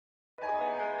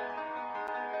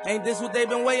Ain't this what they've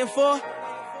been waiting for?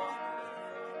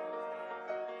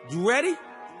 You ready?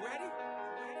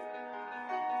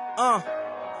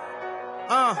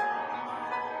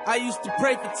 I used to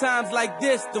pray for times like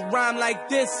this, to rhyme like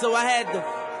this, so I had to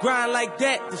grind like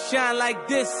that, to shine like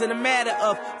this in a matter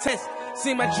of tests.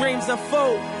 See my dreams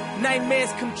unfold,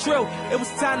 nightmares come true. It was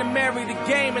time to marry the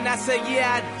game, and I said,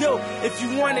 yeah, I do. If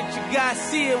you want it, you gotta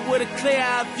see it with a clear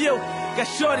eye view. Got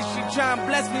shorty, she try and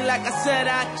bless me like I said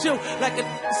I chew, like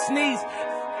a sneeze.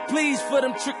 Please for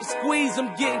them trick and squeeze,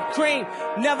 I'm getting cream.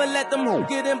 Never let them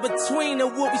get in between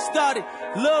of what we started.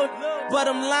 Lord, but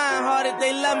I'm lying hearted.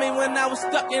 They love me when I was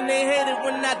stuck and they hated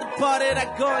when I departed.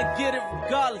 I go and get it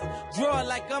regardless. Draw it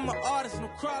like I'm an artist, no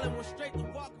crawling, went straight to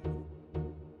walking.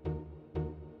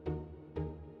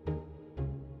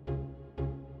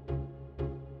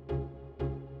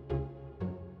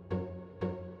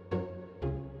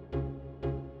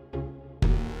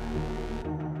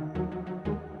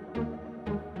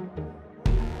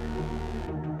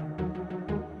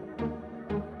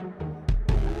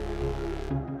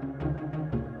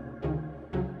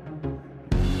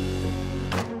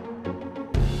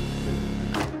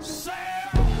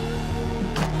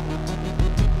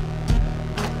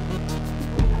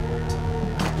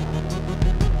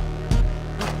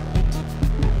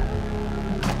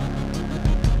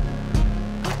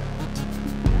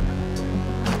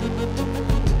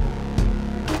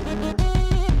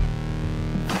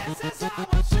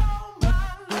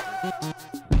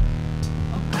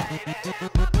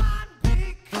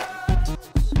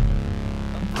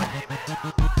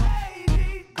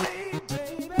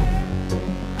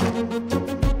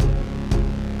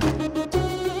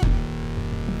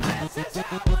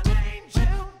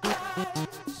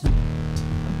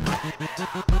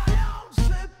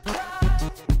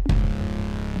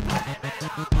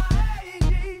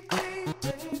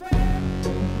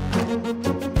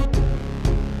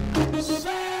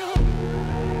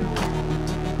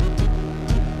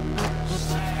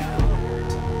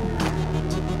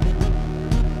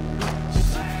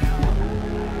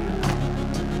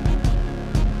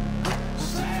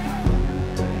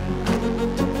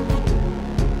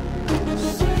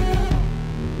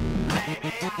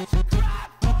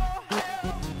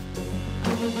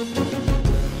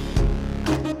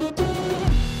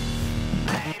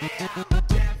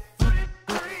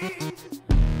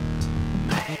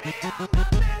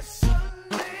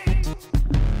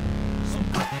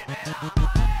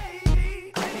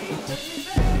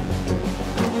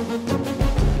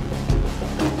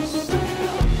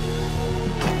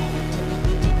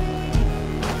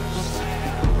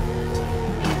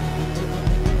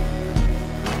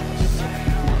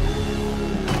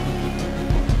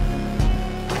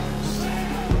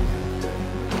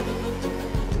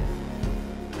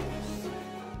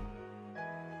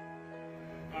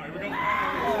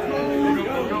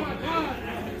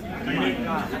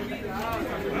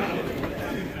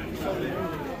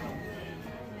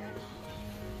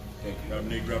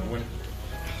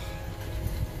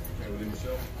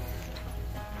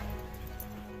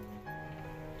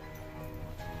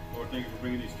 Thank you for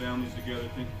bringing these families together.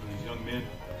 Thank you for these young men,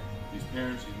 these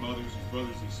parents, these mothers, these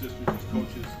brothers, these sisters, these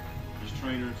coaches, these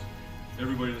trainers,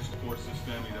 everybody that supports this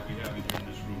family that we have in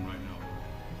this room right now.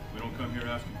 We don't come here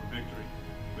asking for victory.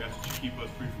 We ask that you keep us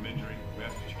free from injury. We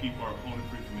ask that you keep our opponent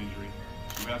free from injury.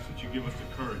 We ask that you give us the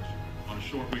courage on a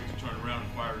short week to turn around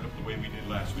and fire it up the way we did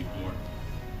last week, Lord.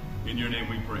 In your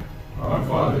name we pray. Our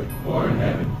Father, who art in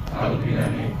heaven, hallowed be thy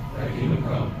name. Thy kingdom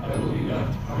come, thy will be done,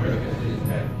 on earth as it is in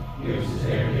heaven. Give us this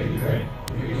day our daily bread.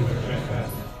 Forgive us our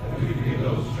trespasses, as we forgive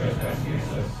those who trespass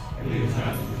against us. And lead us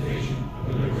not into temptation,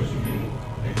 but deliver us from evil.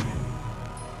 Amen.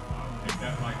 Take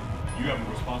that, Mike. You have a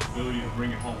responsibility to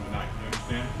bring it home tonight. You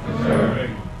understand? Yes, sir. Okay.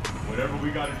 Whatever we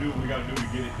got to do to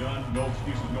get it done. No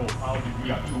excuses, no apologies. We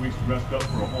got 2 weeks to rest up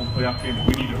for a home playoff game.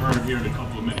 We need to earn it here in a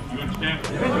couple of minutes. You understand?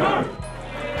 Yes, sir.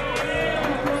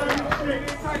 Get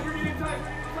tight, bring it in tight,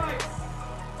 bring it in tight.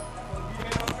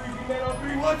 Be man on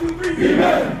three, 1, 2, 3, be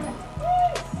man.